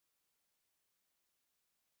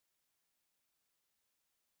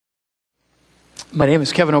My name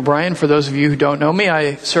is Kevin O'Brien. For those of you who don't know me,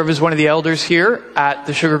 I serve as one of the elders here at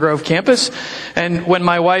the Sugar Grove campus. And when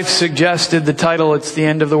my wife suggested the title, It's the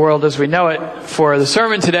End of the World as We Know It, for the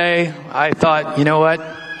sermon today, I thought, you know what?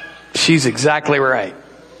 She's exactly right.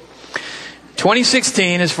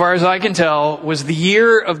 2016, as far as I can tell, was the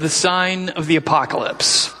year of the sign of the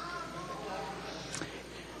apocalypse.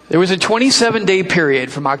 There was a 27-day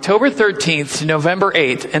period from October 13th to November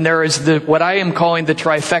 8th, and there is what I am calling the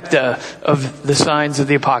trifecta of the signs of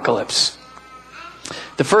the apocalypse.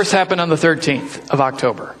 The first happened on the 13th of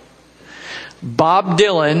October. Bob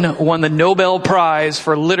Dylan won the Nobel Prize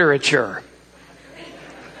for Literature.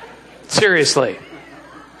 Seriously.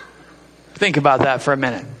 Think about that for a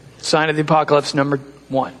minute. Sign of the apocalypse, number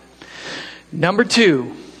 1. Number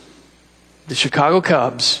 2, the Chicago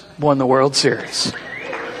Cubs won the World Series.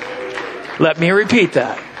 Let me repeat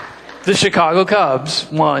that. The Chicago Cubs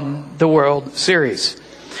won the World Series.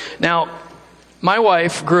 Now, my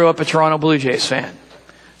wife grew up a Toronto Blue Jays fan.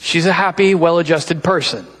 She's a happy, well-adjusted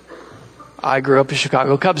person. I grew up a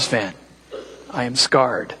Chicago Cubs fan. I am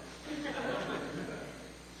scarred.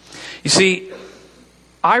 You see,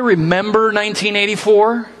 I remember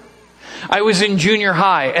 1984. I was in junior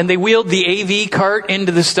high, and they wheeled the AV cart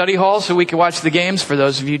into the study hall so we could watch the games. For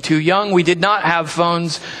those of you too young, we did not have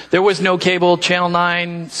phones. There was no cable. Channel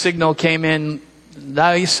 9 signal came in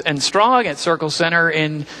nice and strong at Circle Center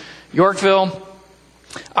in Yorkville.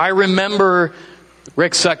 I remember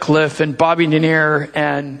Rick Sutcliffe and Bobby Denier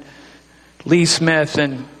and Lee Smith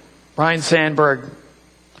and Ryan Sandberg.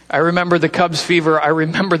 I remember the Cubs fever. I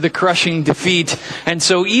remember the crushing defeat. And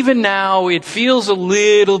so even now, it feels a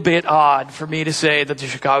little bit odd for me to say that the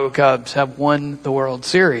Chicago Cubs have won the World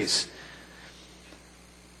Series.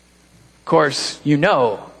 Of course, you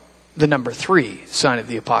know the number 3 sign of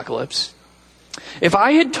the apocalypse. If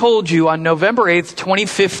I had told you on November 8th,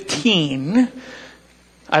 2015,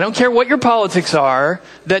 I don't care what your politics are,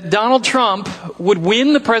 that Donald Trump would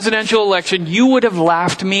win the presidential election, you would have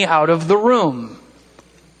laughed me out of the room.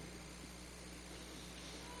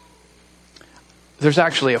 There's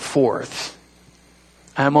actually a 4th.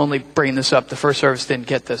 I'm only bringing this up. The first service didn't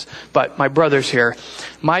get this, but my brother's here.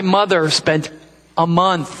 My mother spent a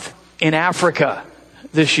month in Africa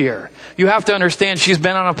this year. You have to understand, she's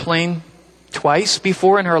been on a plane twice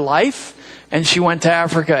before in her life, and she went to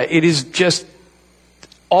Africa. It is just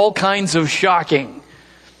all kinds of shocking.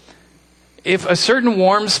 If a certain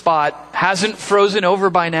warm spot hasn't frozen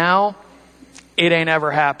over by now, it ain't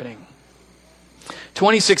ever happening.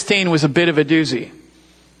 2016 was a bit of a doozy.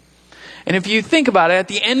 And if you think about it, at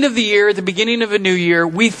the end of the year, at the beginning of a new year,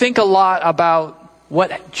 we think a lot about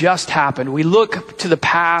what just happened. We look to the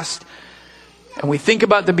past and we think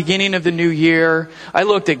about the beginning of the new year. I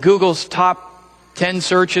looked at Google's top 10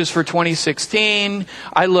 searches for 2016.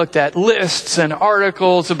 I looked at lists and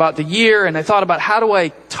articles about the year, and I thought about, how do I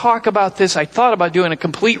talk about this? I thought about doing a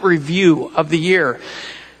complete review of the year,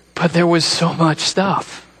 but there was so much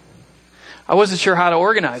stuff. I wasn't sure how to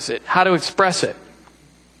organize it, how to express it.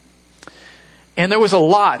 And there was a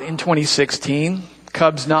lot in 2016,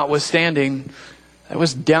 Cubs notwithstanding, that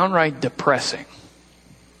was downright depressing.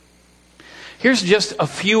 Here's just a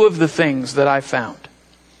few of the things that I found.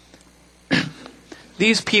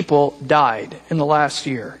 These people died in the last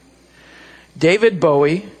year. David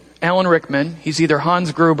Bowie, Alan Rickman, he's either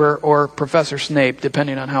Hans Gruber or Professor Snape,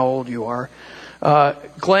 depending on how old you are.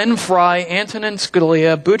 Glenn Frey, Antonin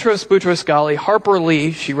Scalia, Boutros Boutros-Ghali, Harper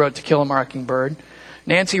Lee, she wrote To Kill a Mockingbird,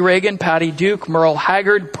 Nancy Reagan, Patty Duke, Merle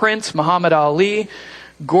Haggard, Prince, Muhammad Ali,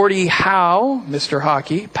 Gordie Howe, Mr.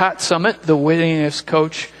 Hockey, Pat Summitt, the winningest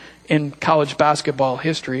coach in college basketball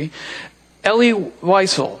history, Elie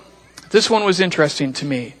Wiesel. This one was interesting to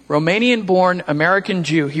me. Romanian-born American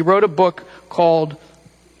Jew. He wrote a book called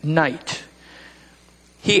Night.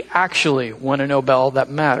 He actually won a Nobel that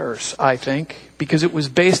matters, I think, because it was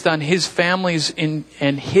based on his family's and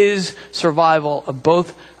his survival of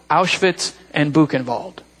both Auschwitz and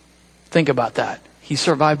Buchenwald. Think about that. He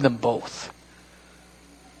survived them both.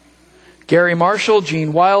 Gary Marshall,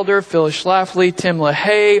 Gene Wilder, Phyllis Schlafly, Tim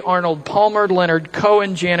LaHaye, Arnold Palmer, Leonard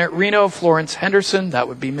Cohen, Janet Reno, Florence Henderson, that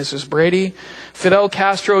would be Mrs. Brady, Fidel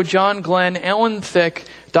Castro, John Glenn, Alan Thicke,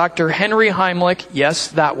 Dr. Henry Heimlich, yes,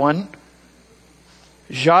 that one,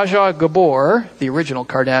 Zsa Zsa Gabor, the original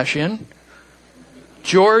Kardashian,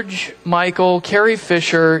 George Michael, Carrie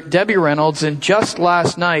Fisher, Debbie Reynolds, and just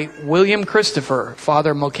last night, William Christopher,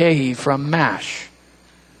 Father Mulcahy from MASH.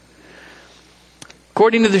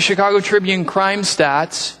 According to the Chicago Tribune crime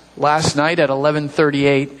stats, last night at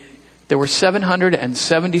 11:38, there were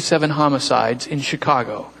 777 homicides in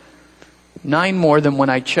Chicago. 9 more than when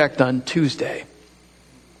I checked on Tuesday.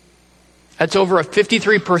 That's over a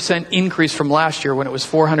 53% increase from last year when it was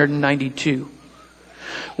 492.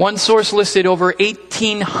 One source listed over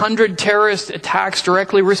 1,800 terrorist attacks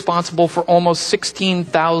directly responsible for almost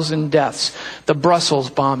 16,000 deaths. The Brussels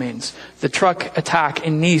bombings, the truck attack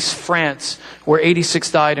in Nice, France, where 86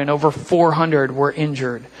 died and over 400 were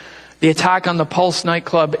injured. The attack on the Pulse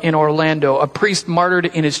nightclub in Orlando, a priest martyred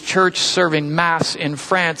in his church serving mass in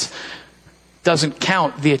France, doesn't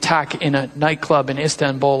count the attack in a nightclub in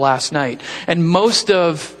Istanbul last night. And most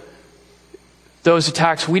of those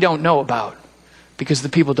attacks we don't know about because the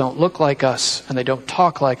people don't look like us and they don't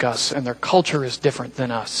talk like us and their culture is different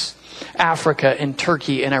than us. Africa and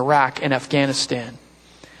Turkey and Iraq and Afghanistan.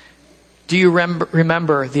 Do you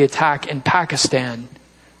remember the attack in Pakistan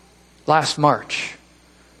last March?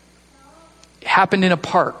 It happened in a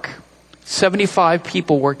park. 75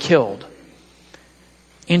 people were killed.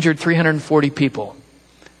 Injured 340 people.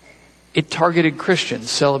 It targeted Christians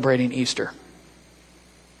celebrating Easter.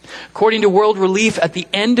 According to World Relief, at the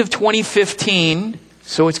end of 2015,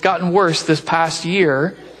 so it's gotten worse this past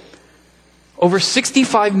year, over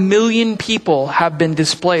 65 million people have been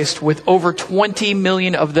displaced, with over 20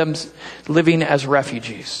 million of them living as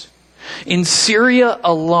refugees. In Syria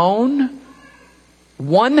alone,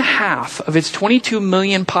 1/2 of its 22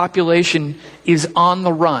 million population is on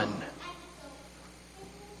the run.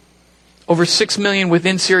 Over 6 million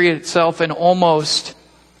within Syria itself and almost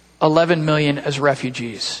 11 million as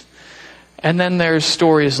refugees. And then there's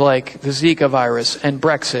stories like the Zika virus and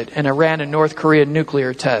Brexit and Iran and North Korea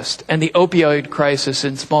nuclear test and the opioid crisis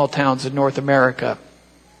in small towns in North America.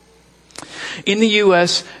 In the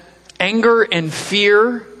U.S., anger and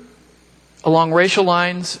fear along racial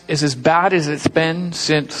lines is as bad as it's been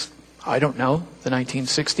since, I don't know, the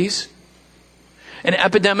 1960s. An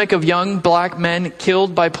epidemic of young black men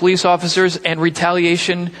killed by police officers and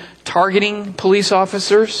retaliation targeting police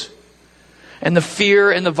officers. And the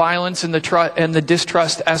fear and the violence and the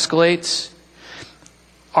distrust escalates.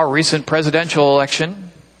 Our recent presidential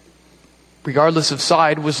election, regardless of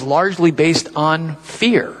side, was largely based on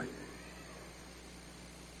fear.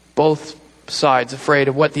 Both sides afraid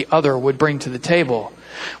of what the other would bring to the table.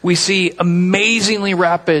 We see amazingly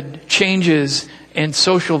rapid changes in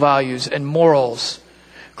social values and morals.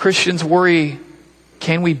 Christians worry,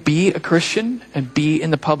 can we be a Christian and be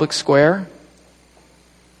in the public square?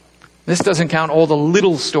 This doesn't count all the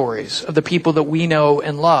little stories of the people that we know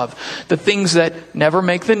and love. The things that never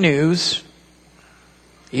make the news,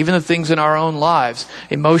 even the things in our own lives,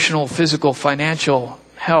 emotional, physical, financial,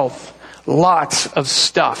 health, lots of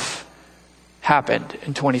stuff happened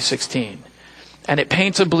in 2016. And it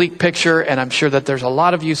paints a bleak picture, and I'm sure that there's a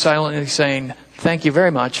lot of you silently saying, thank you very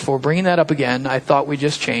much for bringing that up again. I thought we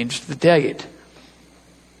just changed the date.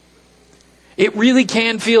 It really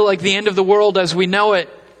can feel like the end of the world as we know it,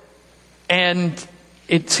 and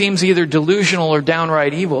it seems either delusional or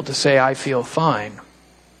downright evil to say, I feel fine.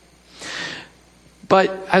 But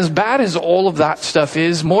as bad as all of that stuff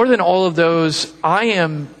is, more than all of those, I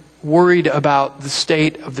am worried about the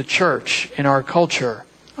state of the church in our culture.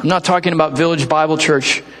 I'm not talking about Village Bible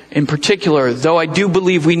Church in particular, though I do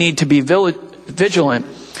believe we need to be vigilant.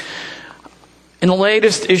 In the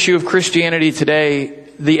latest issue of Christianity Today,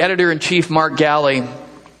 the editor-in-chief, Mark Galli,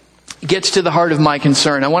 gets to the heart of my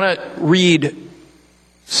concern. I want to read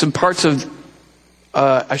some parts of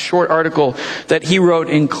a short article that he wrote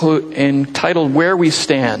entitled Where We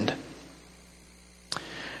Stand.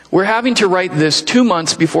 We're having to write this 2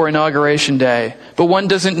 months before Inauguration Day, but one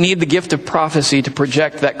doesn't need the gift of prophecy to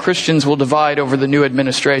project that Christians will divide over the new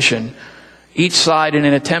administration. Each side, in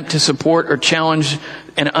an attempt to support or challenge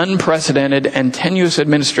an unprecedented and tenuous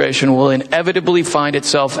administration, will inevitably find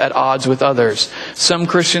itself at odds with others. Some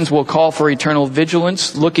Christians will call for eternal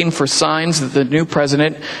vigilance, looking for signs that the new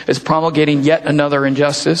president is promulgating yet another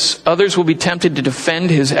injustice. Others will be tempted to defend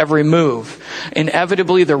his every move.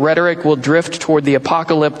 Inevitably, the rhetoric will drift toward the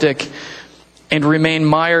apocalyptic and remain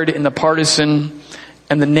mired in the partisan.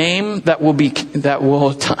 And the name that will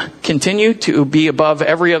continue to be above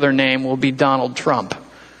every other name will be Donald Trump.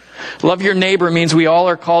 Love your neighbor means we all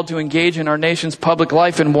are called to engage in our nation's public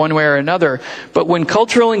life in one way or another. But when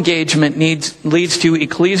cultural engagement leads to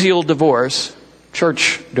ecclesial divorce,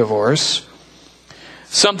 church divorce,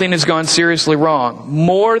 something has gone seriously wrong.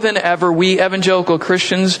 More than ever, we evangelical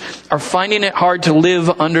Christians are finding it hard to live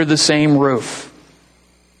under the same roof.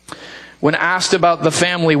 When asked about the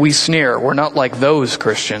family, we sneer. We're not like those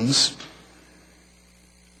Christians,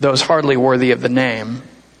 those hardly worthy of the name.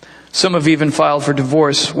 Some have even filed for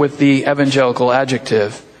divorce with the evangelical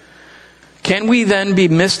adjective. Can we then be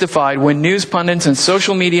mystified when news pundits and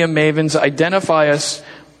social media mavens identify us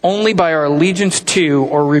only by our allegiance to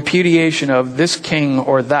or repudiation of this king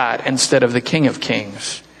or that instead of the King of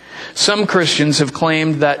Kings. Some Christians have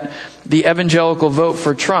claimed that the evangelical vote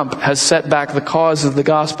for Trump has set back the cause of the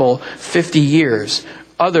gospel 50 years.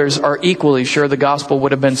 Others are equally sure the gospel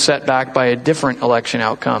would have been set back by a different election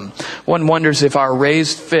outcome. One wonders if our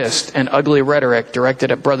raised fist and ugly rhetoric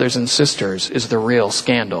directed at brothers and sisters is the real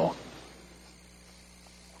scandal.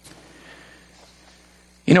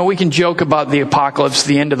 You know, we can joke about the apocalypse,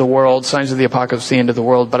 the end of the world, signs of the apocalypse, the end of the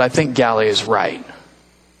world, but I think Galli is right.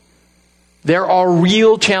 There are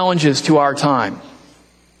real challenges to our time.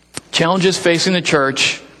 Challenges facing the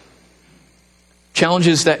church.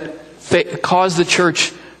 Challenges that cause the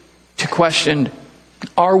church to question,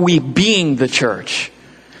 are we being the church?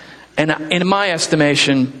 And in my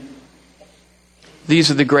estimation, these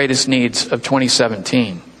are the greatest needs of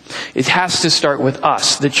 2017. It has to start with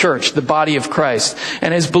us, the church, the body of Christ.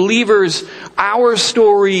 And as believers, our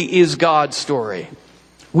story is God's story.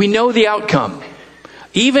 We know the outcome.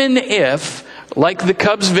 Even if, like the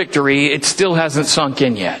Cubs' victory, it still hasn't sunk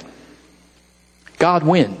in yet. God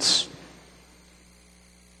wins.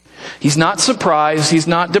 He's not surprised, He's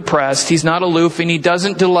not depressed, He's not aloof, and He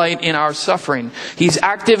doesn't delight in our suffering. He's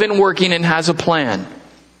active and working and has a plan.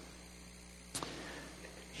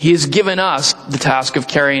 He has given us the task of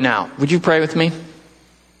carrying out. Would you pray with me?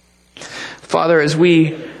 Father, as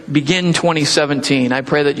we begin 2017, I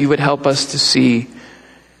pray that you would help us to see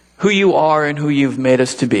who you are and who you've made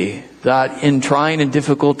us to be. That in trying and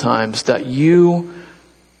difficult times, that you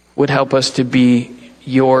would help us to be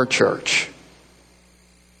your church.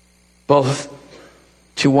 Both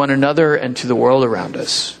to one another and to the world around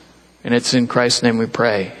us. And it's in Christ's name we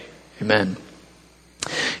pray. Amen.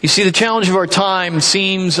 You see, the challenge of our time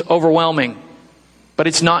seems overwhelming, but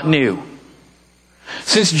it's not new.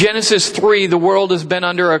 Since Genesis 3, the world has been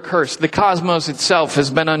under a curse. The cosmos itself has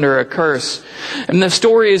been under a curse. And the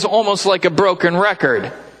story is almost like a broken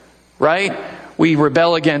record, right? We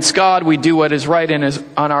rebel against God. We do what is right in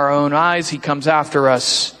on our own eyes. He comes after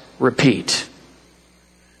us. Repeat.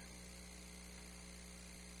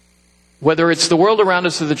 Whether it's the world around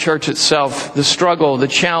us or the church itself, the struggle, the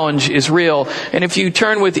challenge is real. And if you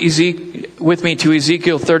turn with me to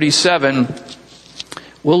Ezekiel 37,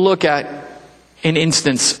 we'll look at an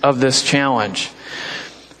instance of this challenge.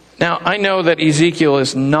 Now, I know that Ezekiel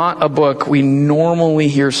is not a book we normally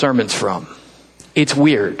hear sermons from. It's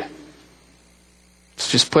weird.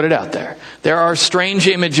 Let's just put it out there. There are strange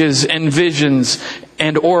images and visions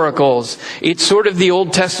and oracles. It's sort of the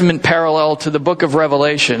Old Testament parallel to the book of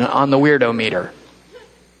Revelation on the weirdo meter.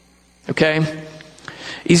 Okay?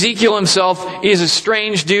 Ezekiel himself is a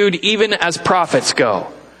strange dude even as prophets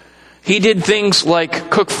go. He did things like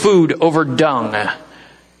cook food over dung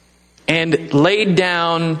and laid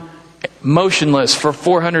down motionless for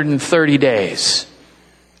 430 days.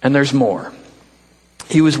 And there's more.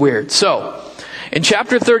 He was weird. So, in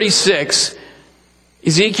chapter 36,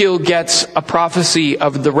 Ezekiel gets a prophecy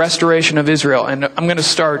of the restoration of Israel. And I'm going to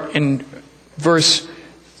start in verse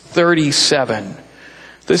 37.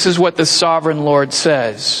 This is what the sovereign Lord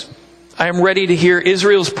says. I am ready to hear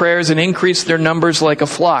Israel's prayers and increase their numbers like a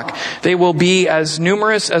flock. They will be as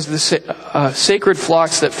numerous as the sacred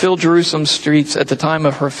flocks that fill Jerusalem's streets at the time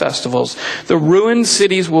of her festivals. The ruined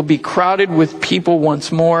cities will be crowded with people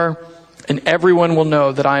once more, and everyone will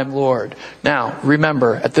know that I am Lord. Now,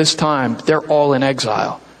 remember, at this time, they're all in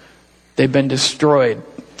exile. They've been destroyed.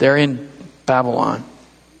 They're in Babylon.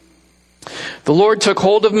 The Lord took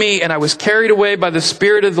hold of me, and I was carried away by the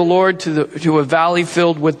Spirit of the Lord to a valley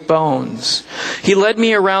filled with bones. He led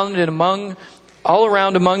me around and all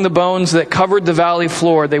around among the bones that covered the valley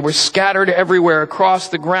floor. They were scattered everywhere across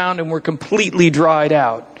the ground and were completely dried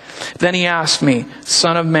out. Then he asked me,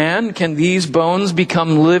 Son of man, can these bones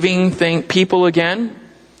become living people again?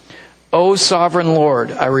 O sovereign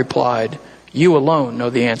Lord, I replied, you alone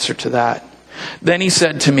know the answer to that. Then he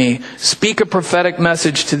said to me, speak a prophetic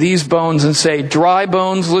message to these bones and say, dry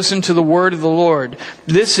bones, listen to the word of the Lord.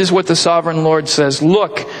 This is what the sovereign Lord says.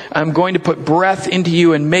 Look, I'm going to put breath into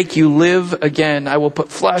you and make you live again. I will put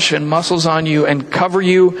flesh and muscles on you and cover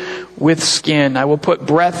you with skin. I will put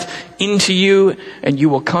breath into you and you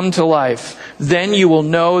will come to life. Then you will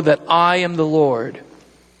know that I am the Lord.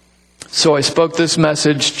 So I spoke this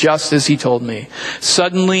message just as he told me.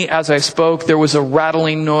 Suddenly, as I spoke, there was a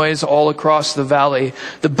rattling noise all across the valley.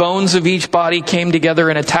 The bones of each body came together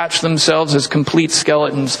and attached themselves as complete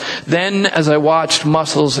skeletons. Then, as I watched,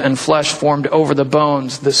 muscles and flesh formed over the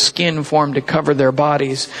bones. The skin formed to cover their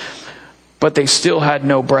bodies, but they still had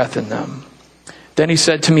no breath in them. Then he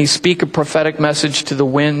said to me, speak a prophetic message to the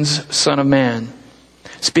winds, Son of man.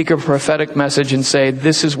 Speak a prophetic message and say,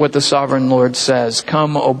 this is what the sovereign Lord says.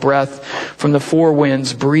 Come, O breath from the four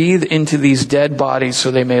winds, breathe into these dead bodies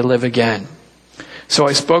so they may live again. So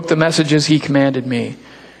I spoke the messages he commanded me,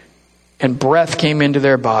 and breath came into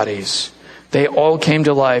their bodies. They all came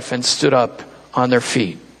to life and stood up on their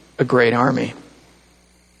feet, a great army.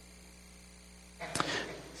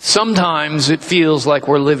 Sometimes it feels like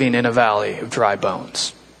we're living in a valley of dry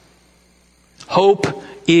bones. Hope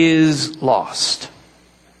is lost.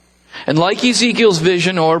 And like Ezekiel's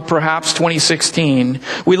vision, or perhaps 2016,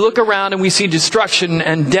 we look around and we see destruction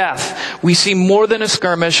and death. We see more than a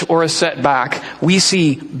skirmish or a setback. We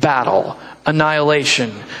see battle,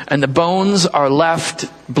 annihilation, and the bones are left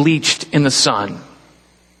bleached in the sun.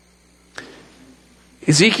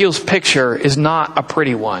 Ezekiel's picture is not a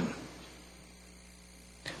pretty one.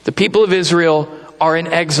 The people of Israel are in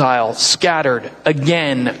exile, scattered,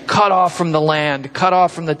 again, cut off from the land, cut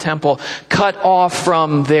off from the temple, cut off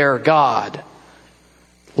from their God.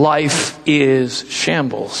 Life is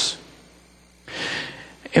shambles.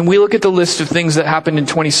 And we look at the list of things that happened in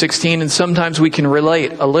 2016, and sometimes we can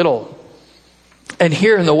relate a little. And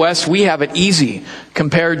here in the West, we have it easy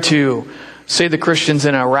compared to, say, the Christians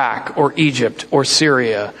in Iraq or Egypt or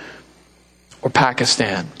Syria or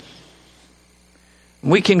Pakistan.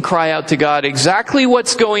 We can cry out to God, exactly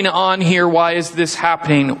what's going on here? Why is this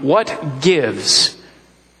happening? What gives?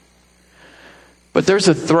 But there's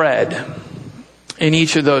a thread in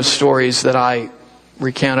each of those stories that I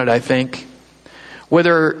recounted, I think.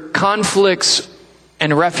 Whether conflicts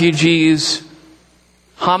and refugees,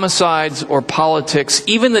 homicides or politics,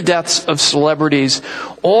 even the deaths of celebrities,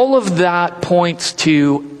 all of that points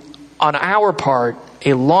to, on our part,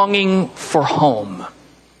 a longing for home.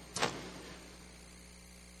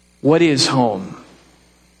 What is home?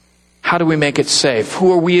 How do we make it safe?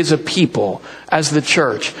 Who are we as a people, as the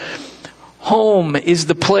church? Home is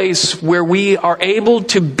the place where we are able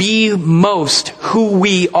to be most who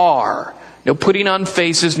we are. No putting on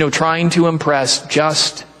faces, no trying to impress,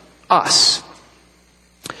 just us.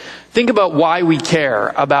 Think about why we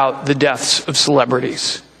care about the deaths of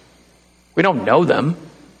celebrities. We don't know them,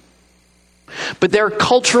 but they're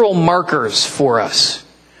cultural markers for us.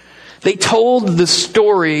 They told the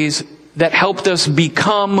stories that helped us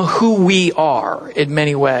become who we are in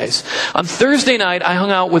many ways. On Thursday night, I hung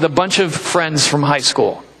out with a bunch of friends from high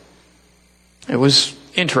school. It was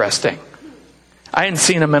interesting. I hadn't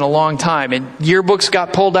seen them in a long time. And yearbooks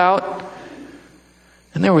got pulled out.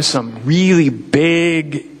 And there was some really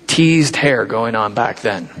big teased hair going on back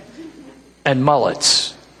then. And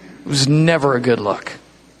mullets. It was never a good look.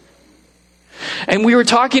 And we were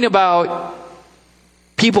talking about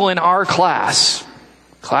people in our class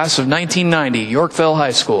of 1990, Yorkville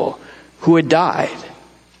High School, who had died.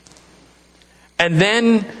 And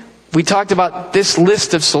then we talked about this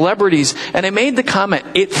list of celebrities, and I made the comment,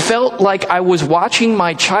 it felt like I was watching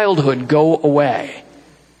my childhood go away.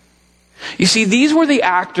 You see, these were the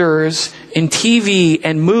actors in TV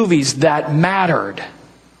and movies that mattered,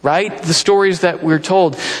 right? The stories that we're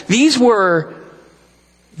told. These were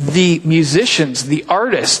the musicians, the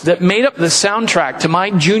artists that made up the soundtrack to my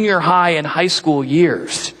junior high and high school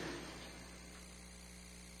years.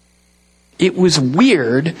 It was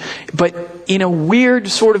weird, but in a weird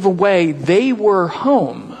sort of a way, they were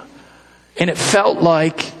home. And it felt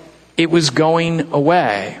like it was going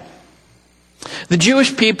away. The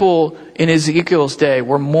Jewish people in Ezekiel's day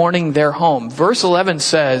were mourning their home. Verse 11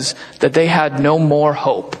 says that they had no more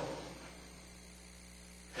hope.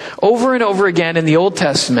 Over and over again in the Old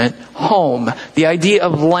Testament, home, the idea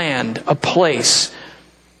of land, a place,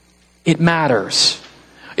 it matters.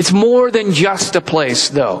 It's more than just a place,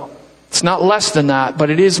 though. It's not less than that, but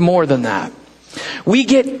it is more than that. We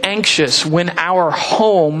get anxious when our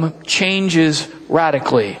home changes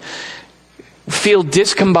radically. We feel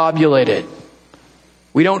discombobulated.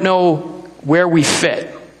 We don't know where we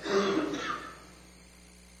fit.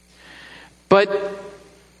 But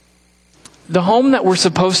the home that we're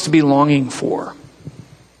supposed to be longing for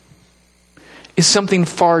is something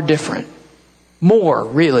far different. More,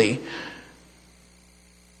 really.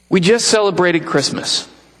 We just celebrated Christmas.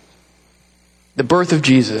 The birth of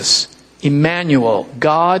Jesus. Emmanuel,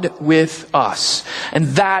 God with us. And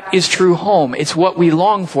that is true home. It's what we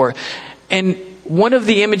long for. And one of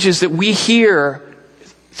the images that we hear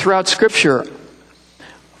throughout Scripture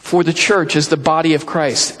for the church is the body of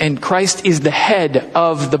Christ. And Christ is the head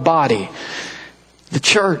of the body. The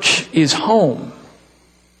church is home.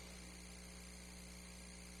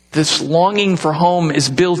 This longing for home is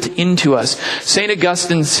built into us. St.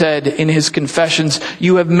 Augustine said in his Confessions,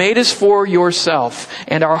 "You have made us for yourself,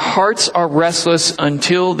 and our hearts are restless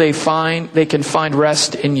until they can find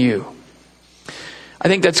rest in you." I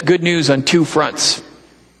think that's good news on two fronts,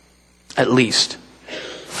 at least.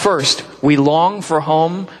 First, we long for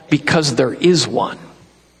home because there is one.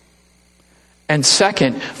 And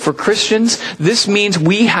second, for Christians, this means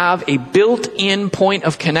we have a built-in point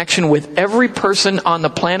of connection with every person on the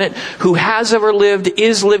planet who has ever lived,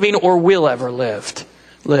 is living, or will ever live.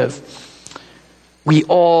 We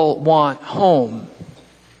all want home.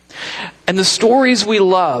 And the stories we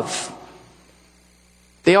love,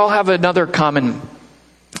 they all have another common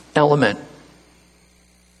element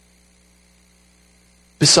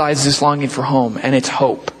besides this longing for home, and it's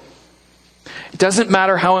hope. It doesn't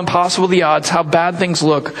matter how impossible the odds, how bad things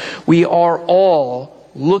look, we are all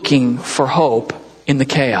looking for hope in the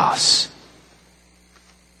chaos.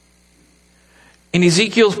 In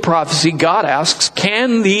Ezekiel's prophecy, God asks,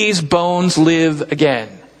 "Can these bones live again?"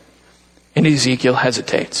 And Ezekiel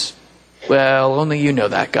hesitates. "Well, only you know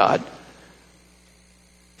that, God."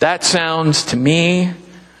 That sounds to me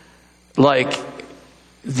like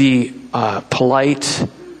the polite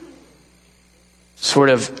sort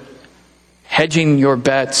of hedging your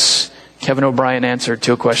bets Kevin O'Brien answer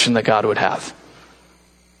to a question that God would have.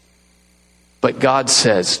 But God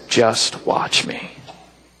says, "Just watch me."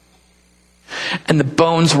 And the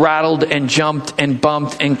bones rattled and jumped and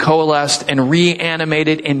bumped and coalesced and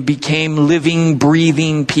reanimated and became living,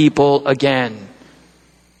 breathing people again.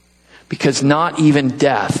 Because not even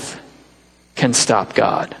death can stop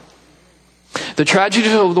God. The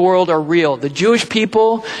tragedies of the world are real. The Jewish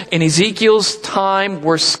people in Ezekiel's time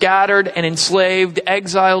were scattered and enslaved,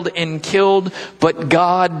 exiled and killed, but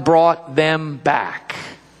God brought them back.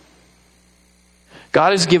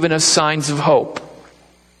 God has given us signs of hope.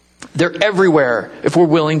 They're everywhere if we're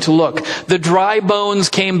willing to look. The dry bones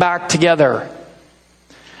came back together.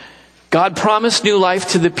 God promised new life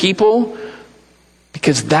to the people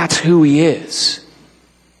because that's who He is.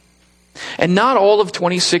 And not all of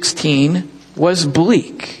 2016 was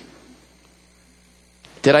bleak.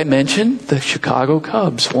 Did I mention the Chicago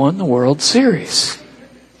Cubs won the World Series?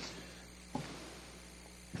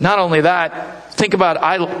 Not only that, think about,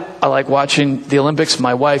 I like watching the Olympics.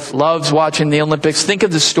 My wife loves watching the Olympics. Think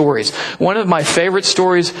of the stories. One of my favorite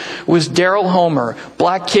stories was Daryl Homer,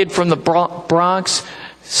 black kid from the Bronx,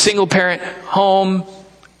 single parent home.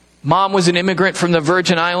 Mom was an immigrant from the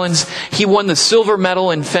Virgin Islands. He won the silver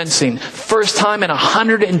medal in fencing. First time in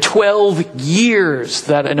 112 years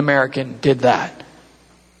that an American did that.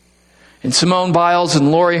 And Simone Biles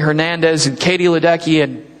and Laurie Hernandez and Katie Ledecky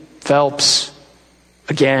and Phelps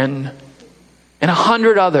again. And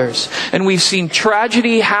 100 others. And we've seen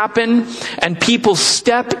tragedy happen and people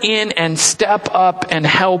step in and step up and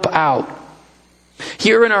help out.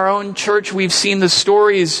 Here in our own church, we've seen the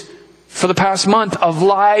stories for the past month of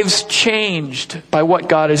lives changed by what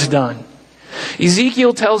God has done.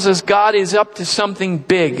 Ezekiel tells us God is up to something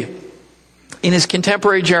big. In his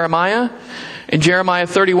contemporary Jeremiah, in Jeremiah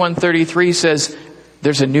 31:33 says,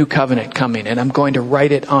 "There's a new covenant coming and I'm going to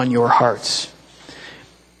write it on your hearts."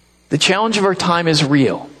 The challenge of our time is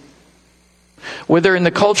real. Whether in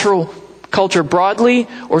the culture broadly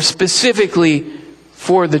or specifically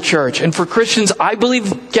for the church. And for Christians, I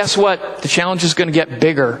believe, guess what? The challenge is going to get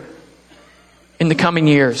bigger in the coming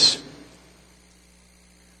years.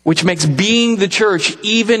 Which makes being the church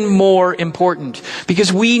even more important.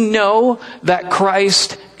 Because we know that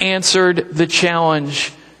Christ answered the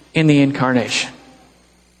challenge in the incarnation.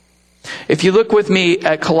 If you look with me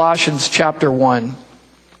at Colossians chapter 1,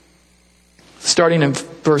 starting in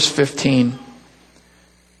verse 15,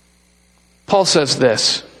 Paul says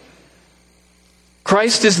this: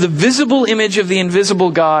 Christ is the visible image of the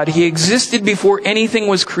invisible God. He existed before anything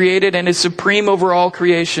was created and is supreme over all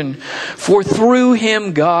creation. For through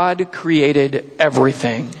Him God created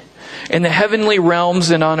everything in the heavenly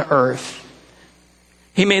realms and on earth.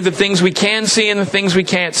 He made the things we can see and the things we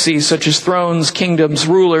can't see, such as thrones, kingdoms,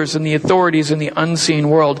 rulers, and the authorities in the unseen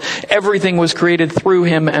world. Everything was created through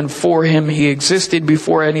Him and for Him. He existed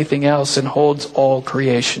before anything else and holds all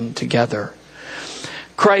creation together.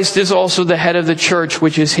 Christ is also the head of the church,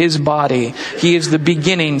 which is His body. He is the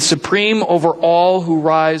beginning, supreme over all who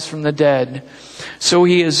rise from the dead. So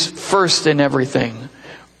He is first in everything.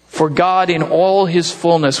 For God in all His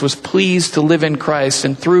fullness was pleased to live in Christ,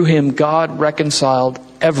 and through Him God reconciled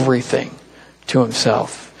everything to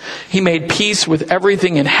Himself. He made peace with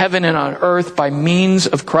everything in heaven and on earth by means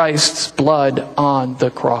of Christ's blood on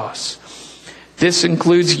the cross. This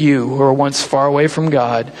includes you who were once far away from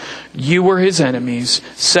God. You were his enemies,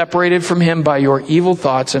 separated from him by your evil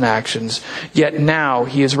thoughts and actions. Yet now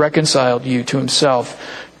he has reconciled you to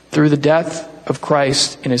himself through the death of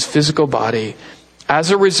Christ in his physical body. As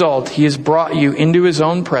a result, he has brought you into his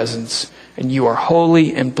own presence, and you are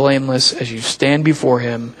holy and blameless as you stand before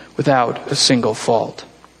him without a single fault.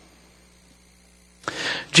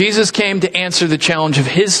 Jesus came to answer the challenge of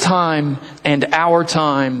his time and our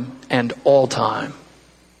time and all time.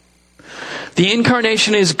 The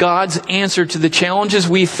incarnation is God's answer to the challenges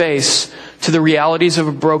we face, to the realities of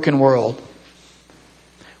a broken world.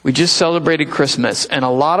 We just celebrated Christmas, and a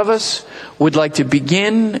lot of us would like to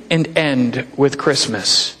begin and end with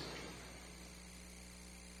Christmas.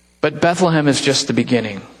 But Bethlehem is just the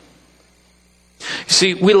beginning. You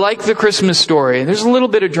see, we like the Christmas story. There's a little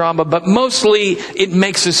bit of drama, but mostly it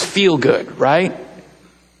makes us feel good, right?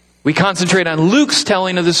 We concentrate on Luke's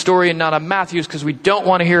telling of the story and not on Matthew's because we don't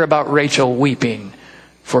want to hear about Rachel weeping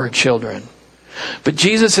for her children. But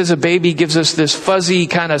Jesus as a baby gives us this fuzzy,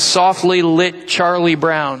 kind of softly lit Charlie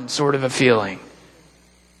Brown sort of a feeling.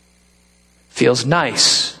 Feels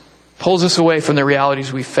nice. Pulls us away from the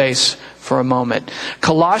realities we face for a moment.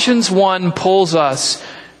 Colossians 1 pulls us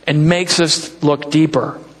and makes us look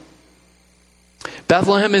deeper.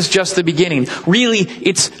 Bethlehem is just the beginning. Really,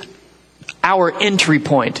 it's our entry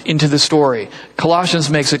point into the story. Colossians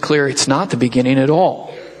makes it clear it's not the beginning at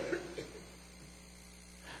all.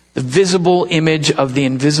 The visible image of the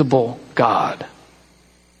invisible God.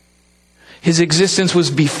 His existence was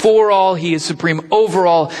before all. He is supreme over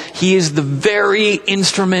all. He is the very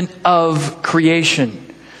instrument of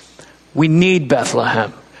creation. We need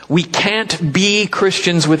Bethlehem. We can't be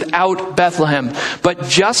Christians without Bethlehem. But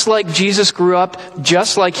just like Jesus grew up,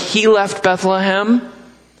 just like he left Bethlehem,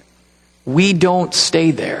 we don't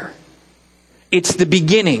stay there. It's the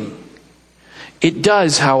beginning. It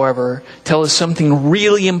does, however, tell us something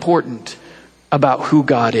really important about who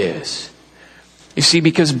God is. You see,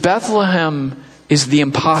 because Bethlehem is the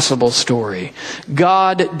impossible story.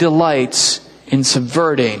 God delights in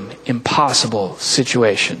subverting impossible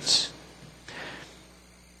situations.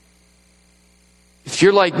 If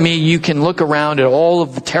you're like me, you can look around at all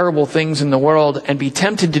of the terrible things in the world and be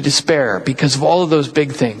tempted to despair because of all of those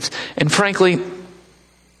big things. And frankly,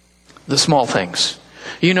 the small things.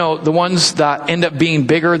 You know, the ones that end up being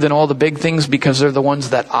bigger than all the big things because they're the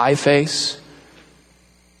ones that I face.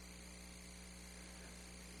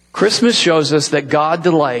 Christmas shows us that God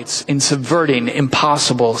delights in subverting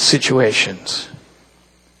impossible situations.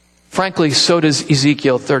 Frankly, so does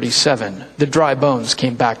Ezekiel 37. The dry bones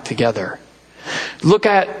came back together. Look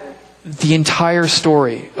at the entire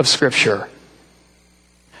story of Scripture.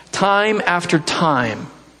 Time after time,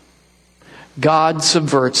 God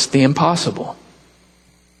subverts the impossible.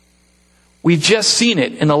 We've just seen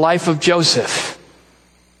it in the life of Joseph.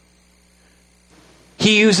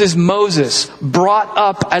 He uses Moses, brought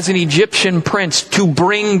up as an Egyptian prince, to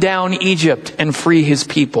bring down Egypt and free his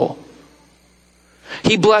people.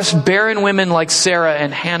 He blessed barren women like Sarah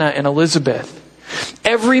and Hannah and Elizabeth.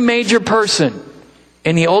 Every major person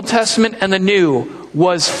in the Old Testament and the New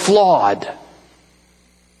was flawed.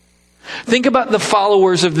 Think about the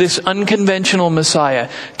followers of this unconventional Messiah.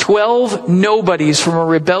 12 nobodies from a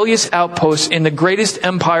rebellious outpost in the greatest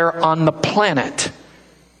empire on the planet.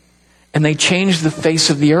 And they changed the face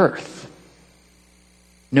of the earth.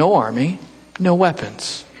 No army, no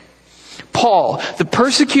weapons. Paul, the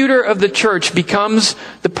persecutor of the church, becomes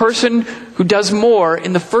the person who does more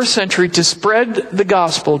in the first century to spread the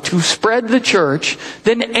gospel, to spread the church,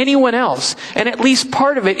 than anyone else. And at least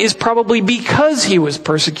part of it is probably because he was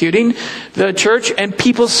persecuting the church and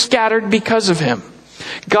people scattered because of him.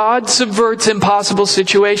 God subverts impossible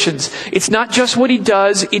situations. It's not just what he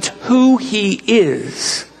does, it's who he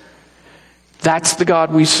is. That's the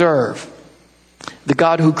God we serve. The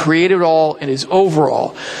God who created all and is over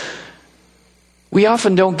all. We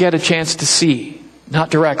often don't get a chance to see,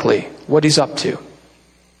 not directly, what he's up to.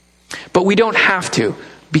 But we don't have to,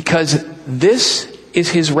 because this is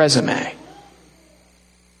his resume.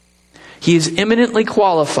 He is eminently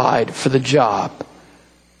qualified for the job.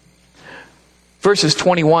 Verses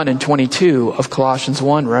 21 and 22 of Colossians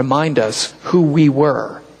 1 remind us who we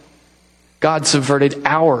were. God subverted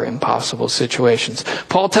our impossible situations.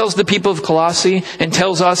 Paul tells the people of Colossae and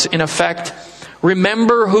tells us, in effect,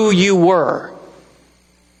 remember who you were.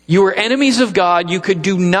 You were enemies of God. You could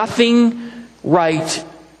do nothing right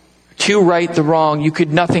to right the wrong. You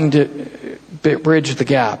could nothing to bridge the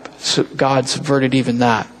gap. So God subverted even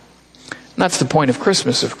that. And that's the point of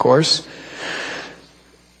Christmas, of course.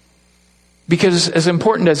 Because as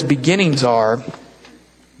important as beginnings are,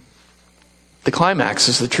 The climax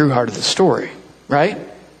is the true heart of the story, right?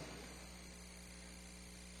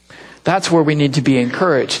 That's where we need to be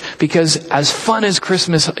encouraged, because as fun as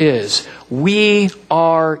Christmas is, we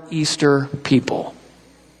are Easter people.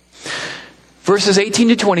 Verses 18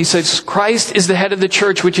 to 20 says, Christ is the head of the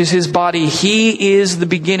church, which is his body. He is the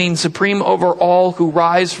beginning, supreme over all who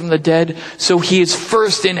rise from the dead. So he is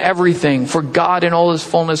first in everything. For God in all his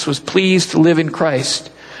fullness was pleased to live in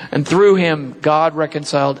Christ. And through him, God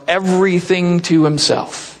reconciled everything to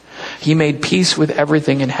himself. He made peace with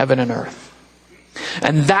everything in heaven and earth.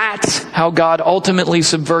 And that's how God ultimately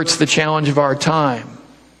subverts the challenge of our time.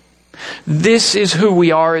 This is who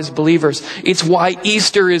we are as believers. It's why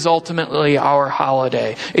Easter is ultimately our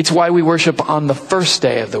holiday. It's why we worship on the first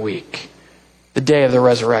day of the week, the day of the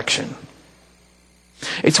resurrection.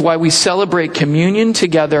 It's why we celebrate communion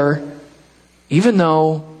together, even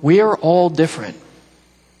though we are all different.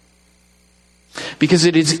 Because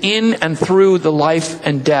it is in and through the life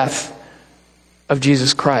and death of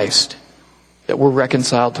Jesus Christ that we're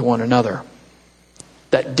reconciled to one another.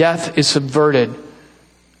 That death is subverted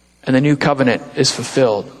and the new covenant is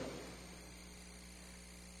fulfilled.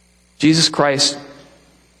 Jesus Christ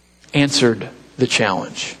answered the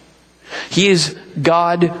challenge. He is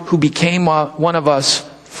God who became one of us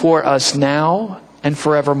for us now and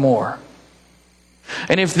forevermore.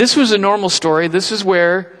 And if this was a normal story, this is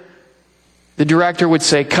where the director would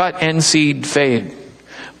say, cut, end, seed, fade.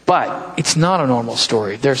 But it's not a normal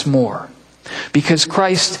story. There's more. Because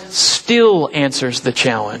Christ still answers the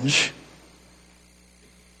challenge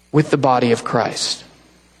with the body of Christ.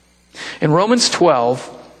 In Romans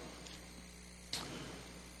 12,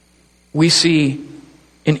 we see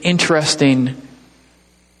an interesting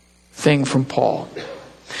thing from Paul.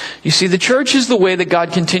 You see, the church is the way that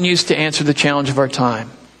God continues to answer the challenge of our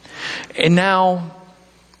time. And now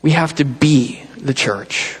we have to be the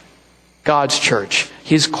church. God's church.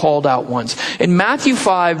 His called out ones. In Matthew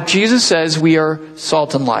 5, Jesus says we are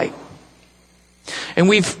salt and light. And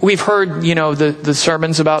we've heard, the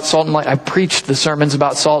sermons about salt and light. I preached the sermons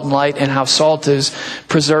about salt and light and how salt is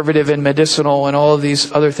preservative and medicinal and all of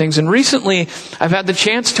these other things. And recently, I've had the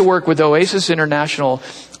chance to work with Oasis International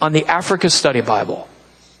on the Africa Study Bible.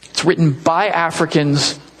 It's written by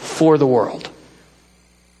Africans for the world.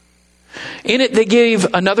 In it, they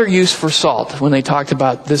gave another use for salt when they talked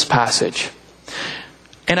about this passage.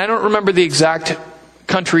 And I don't remember the exact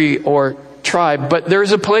country or tribe, but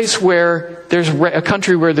there's a place where there's a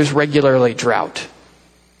country where there's regularly drought.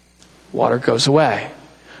 Water goes away.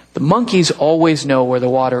 The monkeys always know where the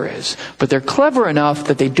water is, but they're clever enough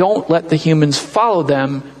that they don't let the humans follow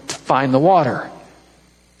them to find the water.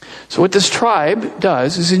 So what this tribe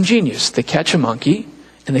does is ingenious. They catch a monkey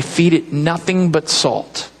and they feed it nothing but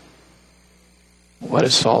salt. What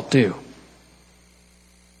does salt do?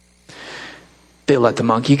 They let the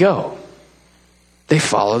monkey go. They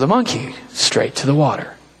follow the monkey straight to the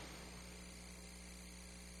water.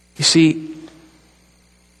 You see,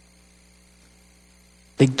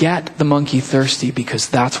 they get the monkey thirsty because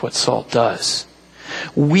that's what salt does.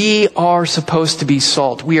 We are supposed to be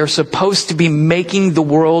salt. We are supposed to be making the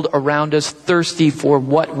world around us thirsty for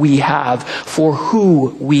what we have, for who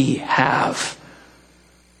we have.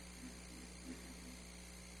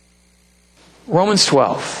 Romans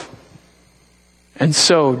 12. And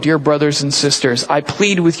so, dear brothers and sisters, I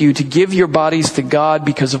plead with you to give your bodies to God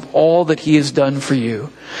because of all that He has done for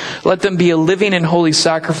you. Let them be a living and holy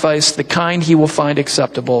sacrifice, the kind He will find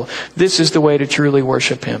acceptable. This is the way to truly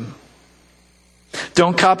worship Him.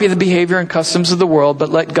 Don't copy the behavior and customs of the world, but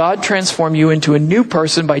let God transform you into a new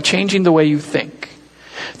person by changing the way you think.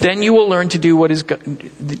 Then you will learn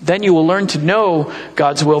to know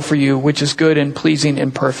God's will for you, which is good and pleasing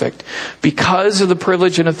and perfect. Because of the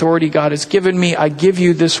privilege and authority God has given me, I give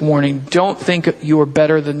you this warning. Don't think you are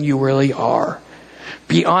better than you really are.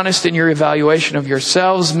 Be honest in your evaluation of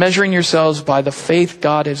yourselves, measuring yourselves by the faith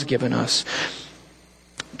God has given us.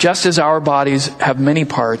 Just as our bodies have many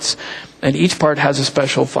parts, and each part has a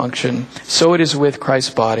special function, so it is with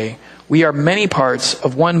Christ's body. We are many parts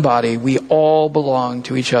of one body. We all belong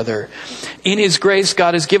to each other. In His grace,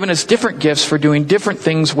 God has given us different gifts for doing different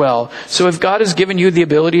things well. So if God has given you the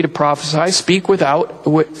ability to prophesy, speak out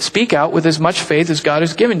with as much faith as God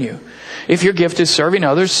has given you. If your gift is serving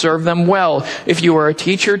others, serve them well. If you are a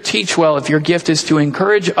teacher, teach well. If your gift is to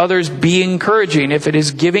encourage others, be encouraging. If it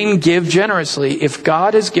is giving, give generously. If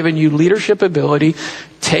God has given you leadership ability,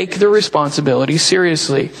 take the responsibility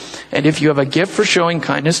seriously. And if you have a gift for showing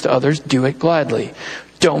kindness to others, do it gladly.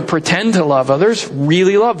 Don't pretend to love others,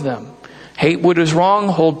 really love them. Hate what is wrong,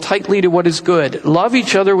 hold tightly to what is good. Love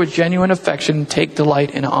each other with genuine affection, take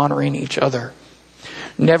delight in honoring each other.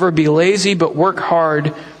 Never be lazy, but work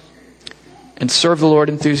hard and serve the Lord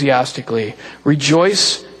enthusiastically.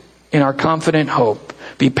 Rejoice in our confident hope.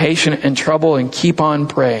 Be patient in trouble and keep on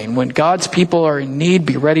praying. When God's people are in need,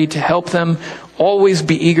 be ready to help them. Always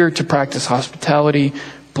be eager to practice hospitality.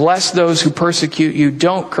 Bless those who persecute you.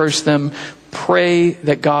 Don't curse them. Pray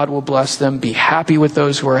that God will bless them. Be happy with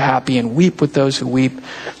those who are happy and weep with those who weep.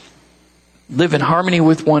 Live in harmony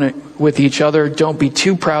with each other. Don't be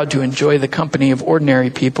too proud to enjoy the company of ordinary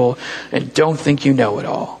people, and don't think you know it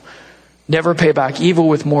all. Never pay back evil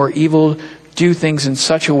with more evil. Do things in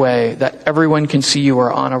such a way that everyone can see you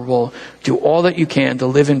are honorable. Do all that you can to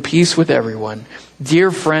live in peace with everyone.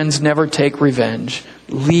 Dear friends, never take revenge.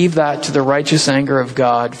 Leave that to the righteous anger of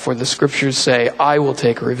God, for the scriptures say, I will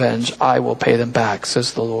take revenge. I will pay them back,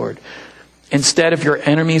 says the Lord. Instead, if your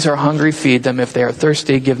enemies are hungry, feed them. If they are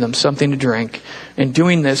thirsty, give them something to drink. In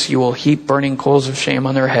doing this, you will heap burning coals of shame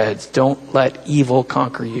on their heads. Don't let evil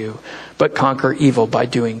conquer you, but conquer evil by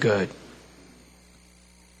doing good.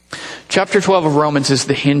 Chapter 12 of Romans is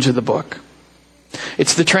the hinge of the book.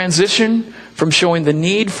 It's the transition from showing the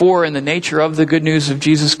need for and the nature of the good news of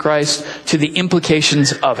Jesus Christ to the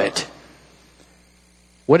implications of it.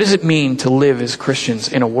 What does it mean to live as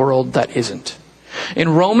Christians in a world that isn't? In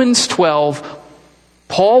Romans 12,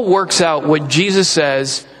 Paul works out what Jesus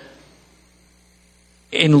says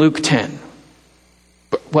in Luke 10.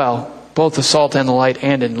 Well, both the salt and the light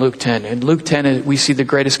and in Luke 10. In Luke 10, we see the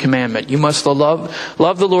greatest commandment. You must love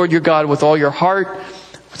the Lord your God with all your heart,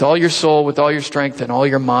 with all your soul, with all your strength, and all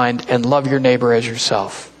your mind, and love your neighbor as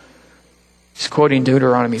yourself. He's quoting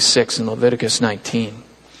Deuteronomy 6 and Leviticus 19.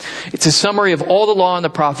 It's a summary of all the law and the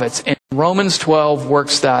prophets, and Romans 12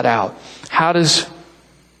 works that out. How does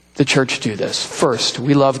the church do this? First,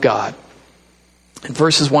 we love God. In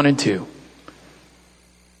verses 1 and 2,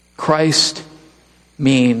 Christ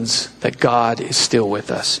means that God is still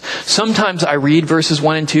with us. Sometimes I read verses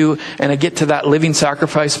 1 and 2 and I get to that living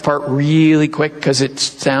sacrifice part really quick because it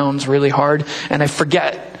sounds really hard, and I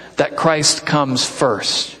forget that Christ comes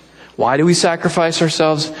first. Why do we sacrifice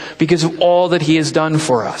ourselves? Because of all that He has done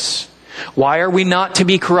for us. Why are we not to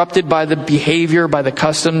be corrupted by the behavior, by the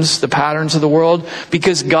customs, the patterns of the world?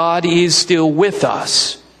 Because God is still with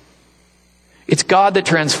us. It's God that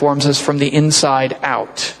transforms us from the inside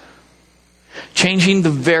out, changing the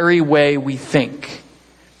very way we think.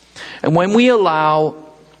 And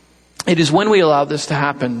it is when we allow this to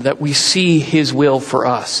happen that we see His will for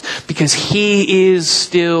us, because He is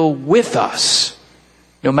still with us,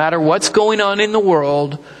 no matter what's going on in the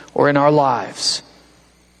world or in our lives.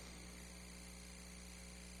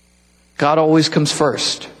 God always comes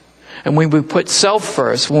first. And when we put self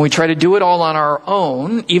first, when we try to do it all on our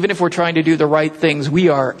own, even if we're trying to do the right things, we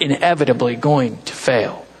are inevitably going to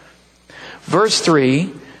fail. Verse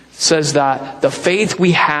 3 says that the faith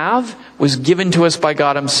we have was given to us by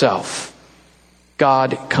God Himself.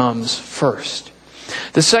 God comes first.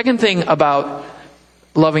 The second thing about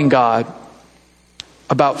loving God,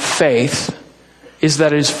 about faith, is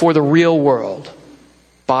that it is for the real world,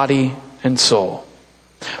 body and soul.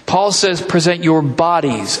 Paul says, present your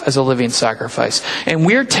bodies as a living sacrifice. And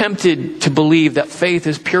we're tempted to believe that faith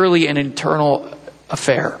is purely an internal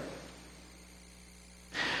affair.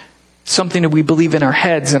 Something that we believe in our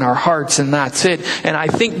heads and our hearts, and that's it. And I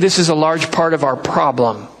think this is a large part of our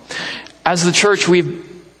problem. As the church, we've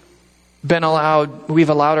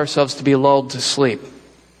allowed ourselves to be lulled to sleep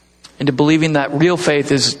into believing that real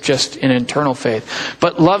faith is just an internal faith.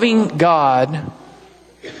 But loving God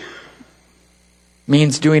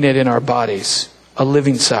means doing it in our bodies, a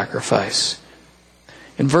living sacrifice.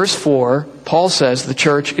 In verse 4, Paul says the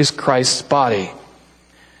church is Christ's body.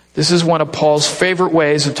 This is one of Paul's favorite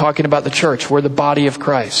ways of talking about the church. We're the body of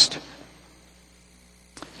Christ.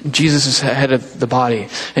 Jesus is the head of the body.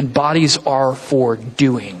 And bodies are for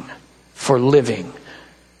doing, for living.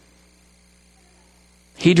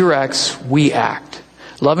 He directs, we act.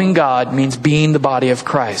 Loving God means being the body of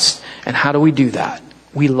Christ. And how do we do that?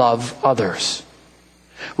 We love others.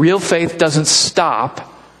 Real faith doesn't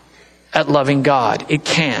stop at loving God. It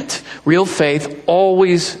can't. Real faith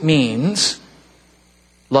always means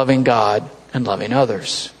loving God and loving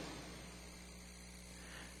others.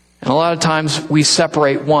 And a lot of times we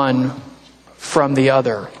separate one from the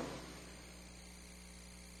other.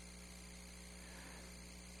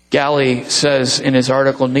 Galli says in his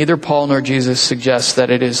article, neither Paul nor Jesus suggests that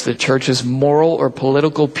it is the church's moral or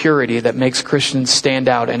political purity that makes Christians stand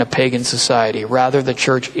out in a pagan society. Rather, the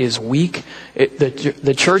church is weak.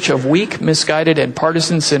 The church of weak, misguided, and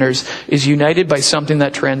partisan sinners is united by something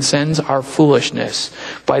that transcends our foolishness.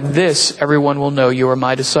 By this, everyone will know you are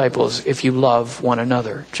my disciples if you love one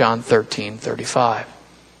another. John 13:35.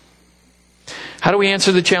 How do we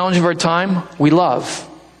answer the challenge of our time? We love.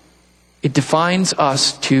 It defines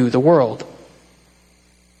us to the world.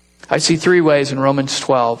 I see 3 ways in Romans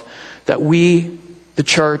 12 that we, the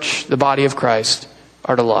church, the body of Christ,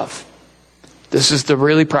 are to love. This is the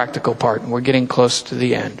really practical part, and we're getting close to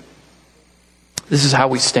the end. This is how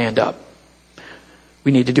we stand up.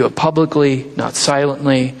 We need to do it publicly, not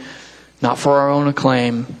silently, not for our own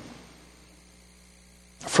acclaim,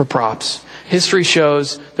 for props. History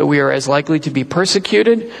shows that we are as likely to be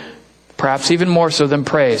persecuted, perhaps even more so than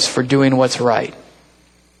praised, for doing what's right.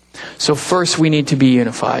 So first we need to be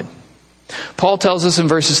unified. Paul tells us in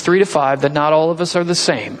verses 3 to 5 that not all of us are the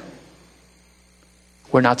same.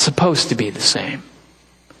 We're not supposed to be the same.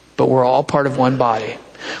 But we're all part of one body.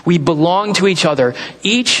 We belong to each other.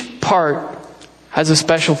 Each part has a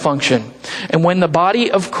special function. And when the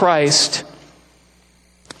body of Christ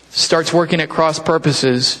starts working at cross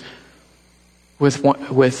purposes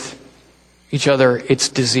with each other, it's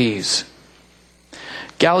disease.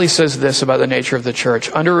 Galley says this about the nature of the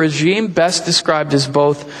church. Under a regime best described as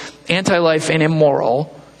both anti-life and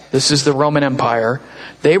immoral, this is the Roman Empire,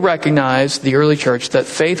 they recognized, the early church, that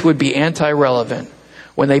faith would be anti-relevant.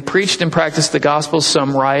 When they preached and practiced the gospel,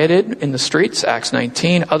 some rioted in the streets, Acts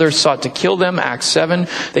 19. Others sought to kill them, Acts 7.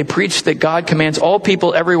 They preached that God commands all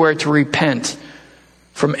people everywhere to repent.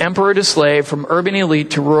 From emperor to slave, from urban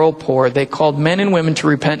elite to rural poor, they called men and women to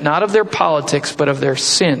repent not of their politics, but of their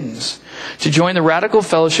sins, to join the radical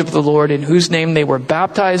fellowship of the Lord, in whose name they were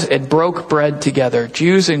baptized and broke bread together,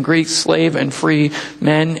 Jews and Greeks, slave and free,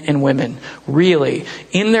 men and women. Really,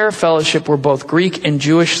 in their fellowship were both Greek and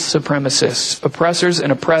Jewish supremacists, oppressors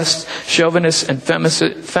and oppressed, chauvinists and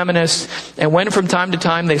feminists. And when from time to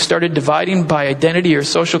time they started dividing by identity or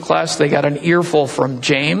social class, they got an earful from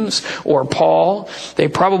James or Paul. They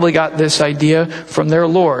probably got this idea from their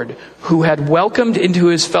Lord, who had welcomed into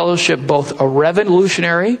his fellowship both a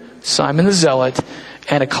revolutionary, Simon the Zealot,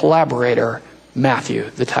 and a collaborator, Matthew,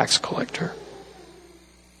 the tax collector.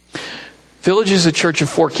 Village is a church of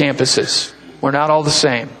 4 campuses. We're not all the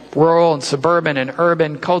same. Rural and suburban and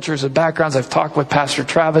urban cultures and backgrounds. I've talked with Pastor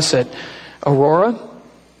Travis at Aurora.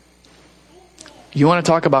 You want to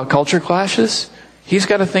talk about culture clashes? He's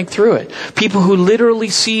got to think through it. People who literally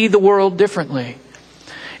see the world differently.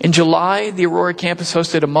 In July, the Aurora campus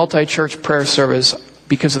hosted a multi-church prayer service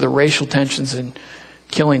because of the racial tensions and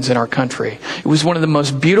killings in our country. It was one of the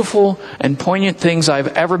most beautiful and poignant things I've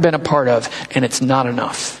ever been a part of, and it's not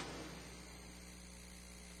enough.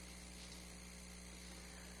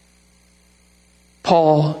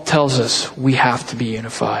 Paul tells us we have to be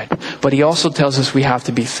unified, but he also tells us we have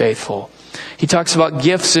to be faithful. He talks about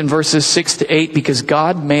gifts in verses 6 to 8 because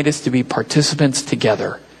God made us to be participants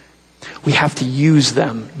together. We have to use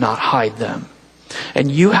them, not hide them.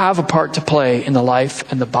 And you have a part to play in the life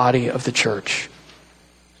and the body of the church.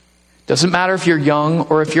 Doesn't matter if you're young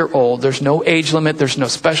or if you're old. There's no age limit. There's no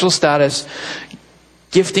special status.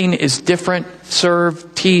 Gifting is different.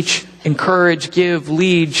 Serve, teach, encourage, give,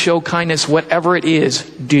 lead, show kindness, whatever it is,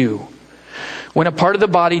 do. When a part of the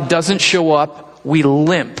body doesn't show up, we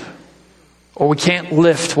limp. Or we can't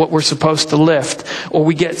lift what we're supposed to lift. Or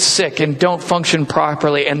we get sick and don't function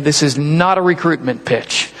properly. And this is not a recruitment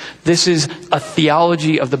pitch. This is a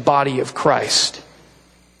theology of the body of Christ.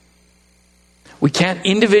 We can't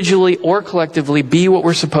individually or collectively be what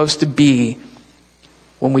we're supposed to be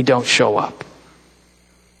when we don't show up.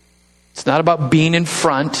 It's not about being in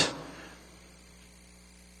front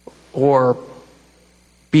or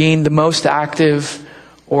being the most active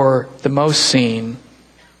or the most seen.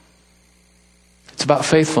 It's about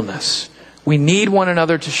faithfulness. We need one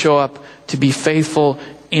another to show up, to be faithful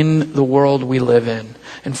in the world we live in.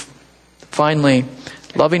 And finally,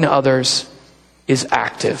 loving others is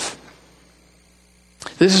active.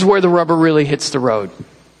 This is where the rubber really hits the road.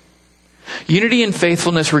 Unity and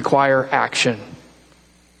faithfulness require action.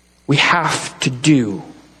 We have to do.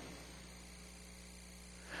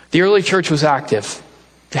 The early church was active.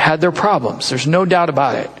 They had their problems. There's no doubt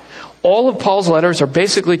about it. All of Paul's letters are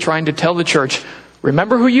basically trying to tell the church,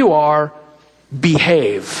 remember who you are,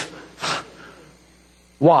 behave.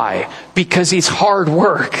 Why? Because it's hard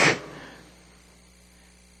work.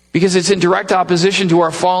 Because it's in direct opposition to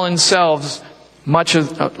our fallen selves, much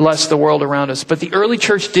less the world around us. But the early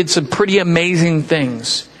church did some pretty amazing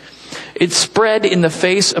things. It spread in the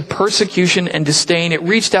face of persecution and disdain. It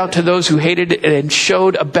reached out to those who hated it and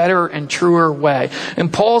showed a better and truer way.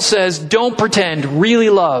 And Paul says, don't pretend, really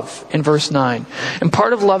love, in verse 9. And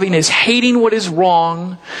part of loving is hating what is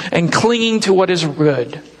wrong and clinging to what is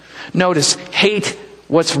good. Notice, hate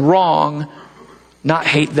what's wrong, not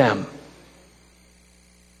hate them.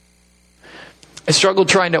 I struggled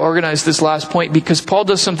trying to organize this last point because Paul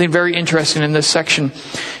does something very interesting in this section.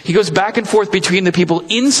 He goes back and forth between the people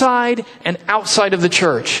inside and outside of the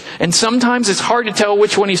church. And sometimes it's hard to tell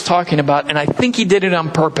which one he's talking about, and I think he did it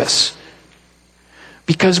on purpose.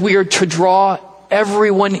 Because we are to draw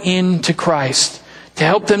everyone into Christ, to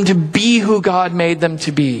help them to be who God made them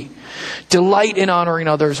to be. Delight in honoring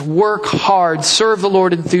others, work hard, serve the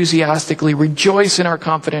Lord enthusiastically, rejoice in our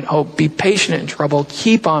confident hope, be patient in trouble,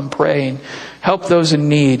 keep on praying, help those in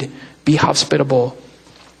need, be hospitable.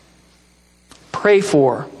 Pray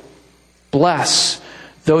for, bless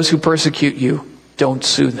those who persecute you, don't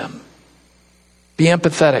sue them. Be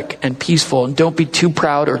empathetic and peaceful, and don't be too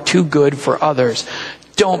proud or too good for others.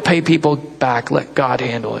 Don't pay people back, let God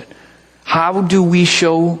handle it. How do we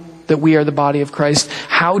show that we are the body of Christ?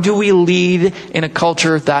 How do we lead in a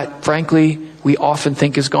culture that, frankly, we often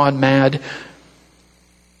think has gone mad?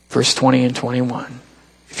 Verse 20 and 21.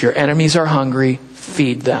 If your enemies are hungry,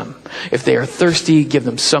 feed them. If they are thirsty, give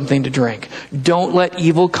them something to drink. Don't let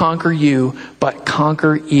evil conquer you, but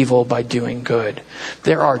conquer evil by doing good.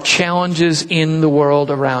 There are challenges in the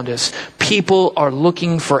world around us. People are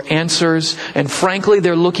looking for answers, and frankly,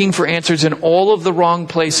 they're looking for answers in all of the wrong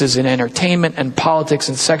places, in entertainment and politics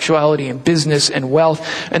and sexuality and business and wealth.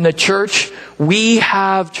 And the church, we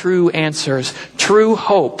have true answers, true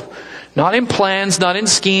hope. Not in plans, not in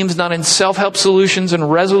schemes, not in self-help solutions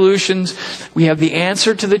and resolutions. We have the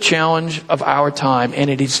answer to the challenge of our time, and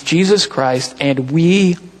it is Jesus Christ, and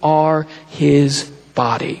we are His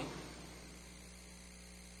body.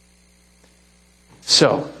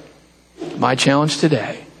 So, my challenge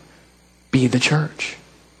today, be the church.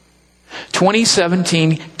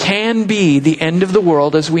 2017 can be the end of the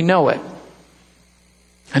world as we know it.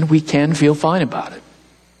 And we can feel fine about it.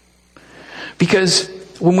 Because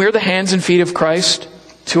when we're the hands and feet of Christ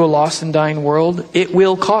to a lost and dying world, it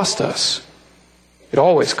will cost us. It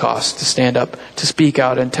always costs to stand up, to speak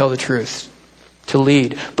out and tell the truth, to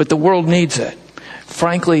lead. But the world needs it.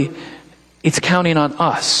 Frankly, it's counting on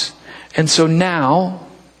us. And so now,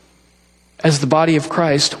 as the body of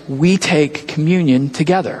Christ, we take communion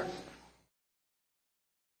together.